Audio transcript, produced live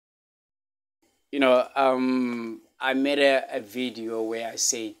I made a video where I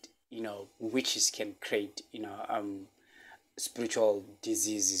said, witches can create, spiritual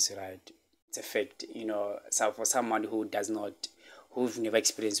diseases, right? It's a fact, so for someone who does not, who've never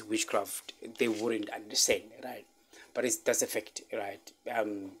experienced witchcraft, they wouldn't understand, right? But that's a fact, right?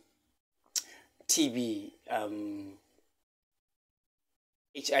 TB,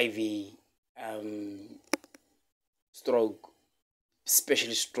 HIV, stroke,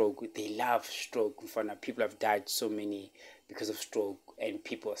 especially stroke. They love stroke. People have died so many because of stroke, and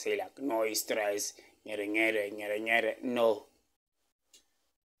people say like, no, it's stress, nyere, nyere, nyere, nyere. No.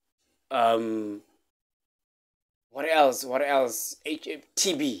 Um, what else? What else?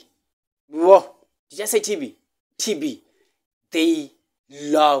 TB. Whoa, did I say TB? TB. They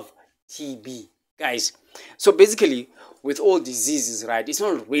love TB, guys. So basically, with all diseases, right? It's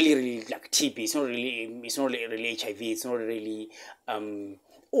not really like TB. It's not really HIV. It's not really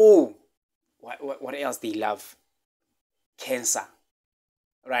oh, what else they love? Cancer,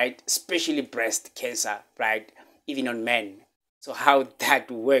 right? Especially breast cancer, right? Even on men. So how that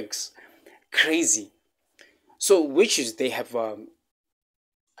works, crazy. So witches, they have what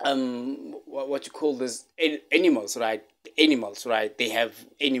you call this, animals, right? Animals, right? They have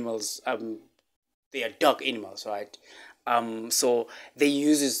animals, they are dog animals, right? So they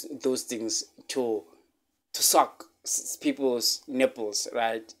uses those things to suck people's nipples,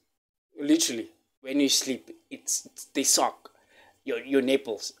 right? Literally, when you sleep, it's they suck your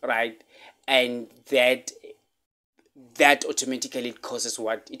nipples, right? And that automatically it causes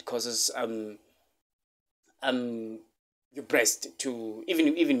what? It causes um your breast to,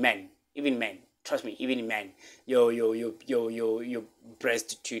 even men, trust me, even men, your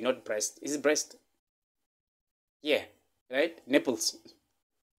breast to, not breast, is it breast? Yeah, right, nipples,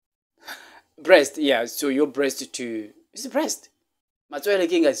 breast, yeah, so your breast to, is it breast? Matswele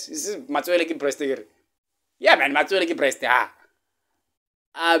ke guys, is it matswele ke breast here? Yeah man, matswele ke breast, ah.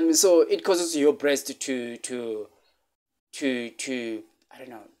 So it causes your breast to I don't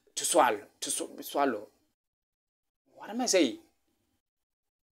know, to swallow, swallow. What am I saying?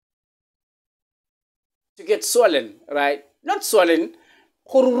 To get swollen, right? Not swollen.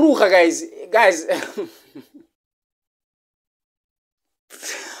 Hururuga, guys.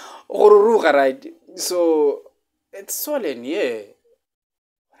 Hururuga, right? So it's swollen, yeah.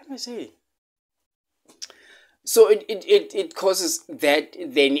 What am I saying? So it causes that.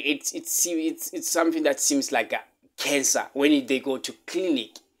 Then it's something that seems like a cancer. When they go to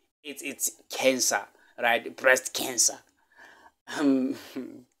clinic, it's cancer, right? Breast cancer. Um,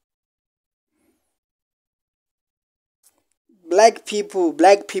 black people,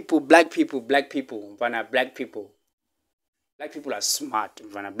 black people, black people, black people, Vanna, black people. Black people are smart,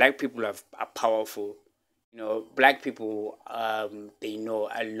 Vanna. Black people are powerful. Black people, they know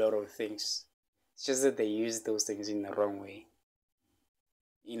a lot of things. It's just that they use those things in the wrong way.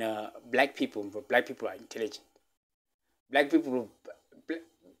 Black people are intelligent. Black people,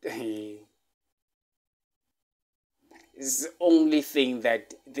 it's the only thing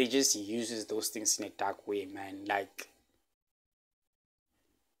that they just uses those things in a dark way, man. Like,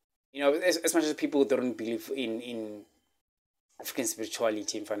 as much as people don't believe in African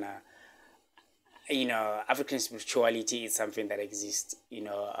spirituality, in Fana, African spirituality is something that exists.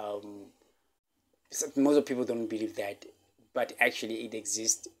 Most of people don't believe that, but actually it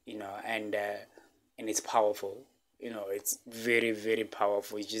exists. And it's powerful. It's very very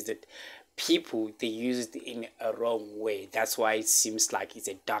powerful. It's just that people, they use it in a wrong way. That's why it seems like it's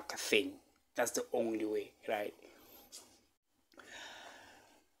a dark thing. That's the only way, right?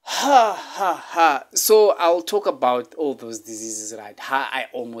 Ha ha ha. So I'll talk about all those diseases, right? How I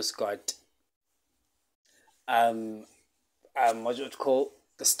almost got um what you would call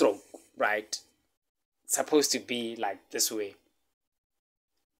the stroke, right? It's supposed to be like this way.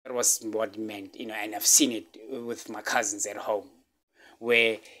 That was what it meant, and I've seen it with my cousins at home,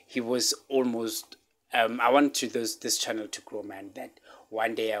 where he was almost. I want to this channel to grow, man. That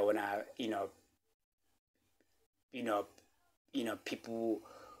one day I wanna, you know, people,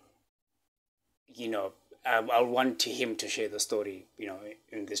 I want to him to share the story,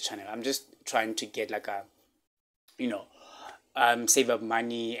 in this channel. I'm just trying to get like a, you know, save up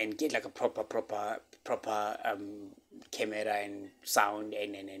money and get like a proper camera and sound,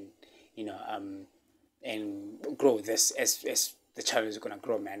 and and grow this as the channel is gonna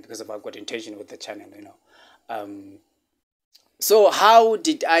grow, man, because I've got intention with the channel. Um, so how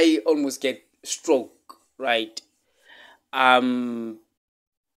did I almost get stroke, right? Um,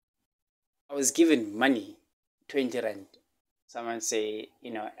 I was given money, 20 rand. Someone say,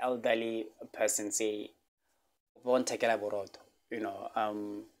 elderly person say, "Won't take a boroto," you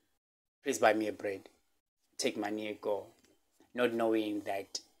know. please buy me a bread, take money and go, not knowing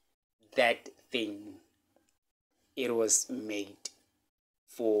that that thing, it was made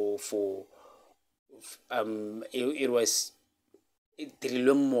for it was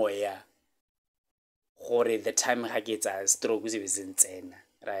dirilwe moya gore the time ga ke tsa stroke se be se ntsena,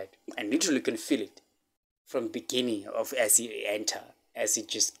 right? And literally you can feel it from beginning of as you enter, as it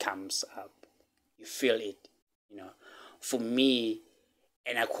just comes up, you feel it, you know. For me,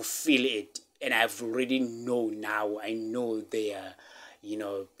 and I could feel it, and I've already know now, I know their, you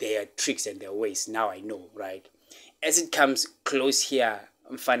know, their tricks and their ways. Now I know, right? As it comes close here,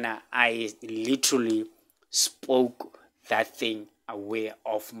 mfana, I literally spoke that thing away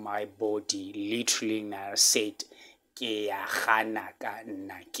of my body. Literally, and I said, "Ke ya gana ka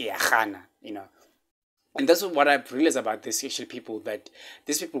nna, ke ya gana," you know. And that's what I've realized about these actual people, that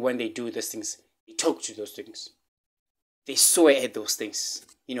these people, when they do those things, they talk to those things. They swear at those things.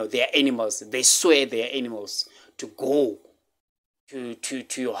 You know, they're animals. They swear they're animals to go to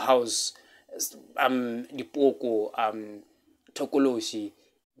your house. Dipoko, Tokoloshi.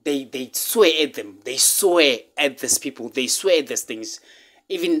 They swear at them. They swear at these people. They swear at these things.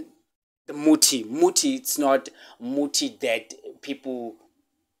 Even the muti. Muti, it's not muti that people,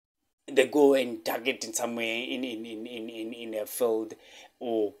 they go and target in somewhere in a field,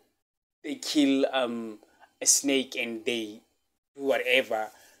 or they kill a snake and they do whatever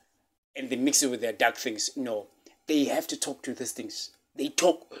and they mix it with their dark things. No, they have to talk to these things. They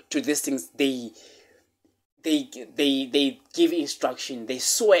talk to these things. They give instruction. They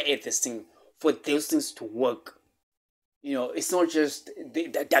swear at this thing for those things to work. You know, it's not just the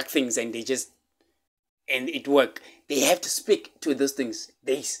dark things and they just, and it work. They have to speak to those things.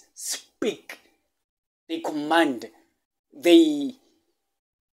 They speak. They command. They,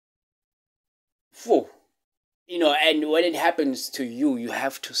 for, you know, and when it happens to you, you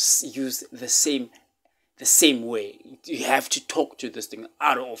have to use the same way. You have to talk to this thing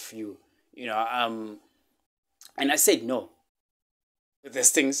out of you. You know, and I said no. With these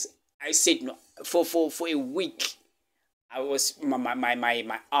things, I said no. For a week, I was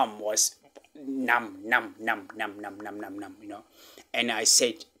my arm was numb, you know. And I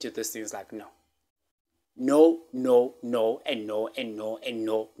said to these things like no, and no, and no, and no, and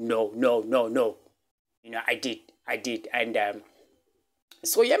no. You know, I did, and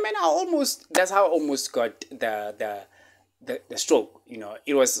so yeah, man, that's how I almost got the stroke. You know,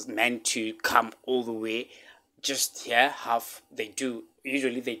 it was meant to come all the way, just here half.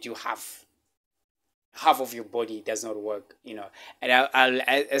 Usually they do half of your body does not work, you know. And I'll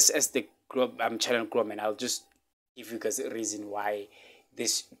as the channel grow, and I'll just give you guys a reason why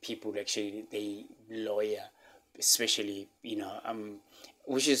these people actually, they lawyer, especially, you know,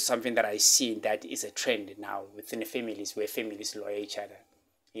 which is something that I see that is a trend now within the families, where families lawyer each other.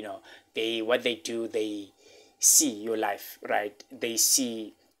 You know, what they do, they see your life, right? They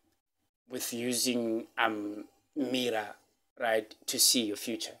see with using mirror, right, to see your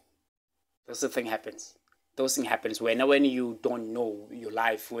future. That's the thing happens. Those things happens when you don't know your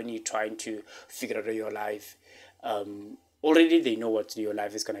life, when you're trying to figure out your life. Already they know what your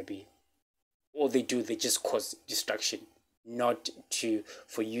life is gonna be. All they do, they just cause distraction, not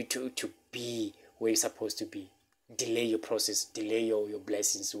for you to be where you're supposed to be. Delay your process, delay your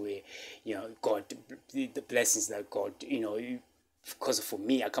blessings, where, you know, God, the blessings that God, you know, because for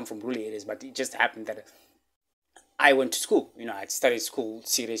me, I come from rural areas, but it just happened that I went to school. You know, I studied school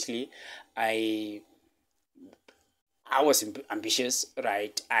seriously. I was ambitious,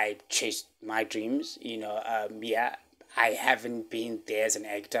 right? I chased my dreams. You know, yeah, I haven't been there as an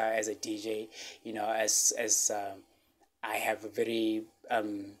actor, as a DJ. You know, as I have a very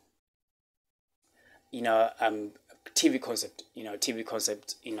you know, TV concept. You know, TV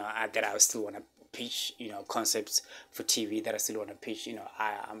concept. You know, that I still want to pitch. You know, concepts for TV that I still want to pitch. You know,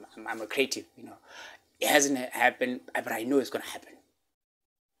 I'm a creative. You know, it hasn't happened, but I know it's gonna happen.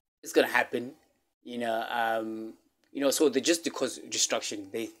 It's gonna happen. You know, so they just, because distraction,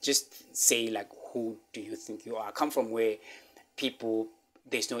 they just say like, who do you think you are? I come from where people,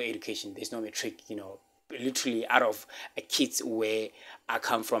 there's no education, there's no metric. You know, literally out of a kids where I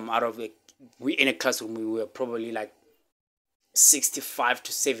come from, we in a classroom, we were probably like 65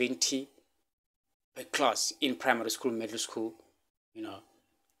 to 70 per class in primary school, middle school, you know.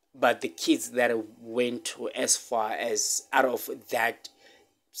 But the kids that went as far as, out of that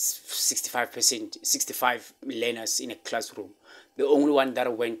 65%, 65 learners in a classroom, the only one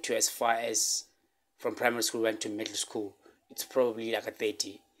that went to as far as from primary school went to middle school, it's probably like a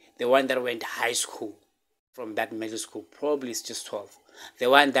 30. The one that went to high school from that middle school probably is just 12. The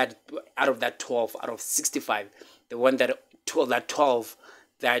one that, out of that 12, out of 65, the one that 12,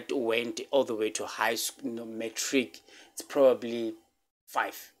 that went all the way to high school, matric, it's probably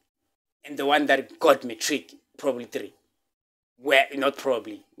 5, and the one that got matric probably 3. Where not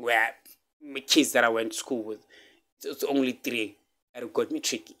probably where kids that I went to school with, it's only 3 that got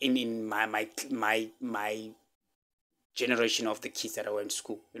matric in my generation of the kids that I went to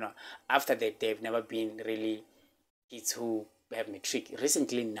school. After that, they've never been really kids who have matric.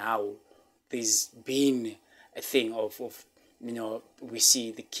 Recently now, there's been a thing of we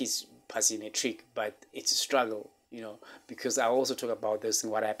see the kids passing matric, but it's a struggle, because I also talk about this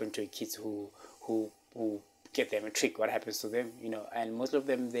and what happened to kids who get their matric, what happens to them, and most of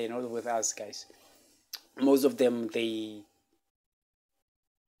them, they're not with us, guys. Most of them, they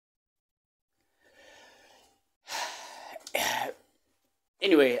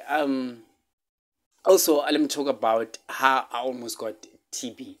anyway. Also, let me talk about how I almost got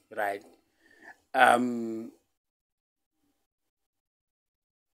TB, right? um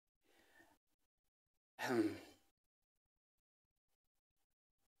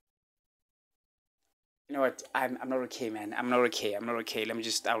You know what? I'm not okay, man. I'm not okay. I'm not okay. Let me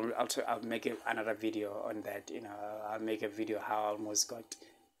just. I'll make another video on that. I'll make a video how I almost got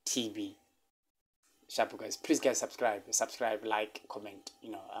TB. Sharp guys, please guys, subscribe, like, comment.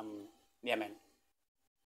 Yeah, man.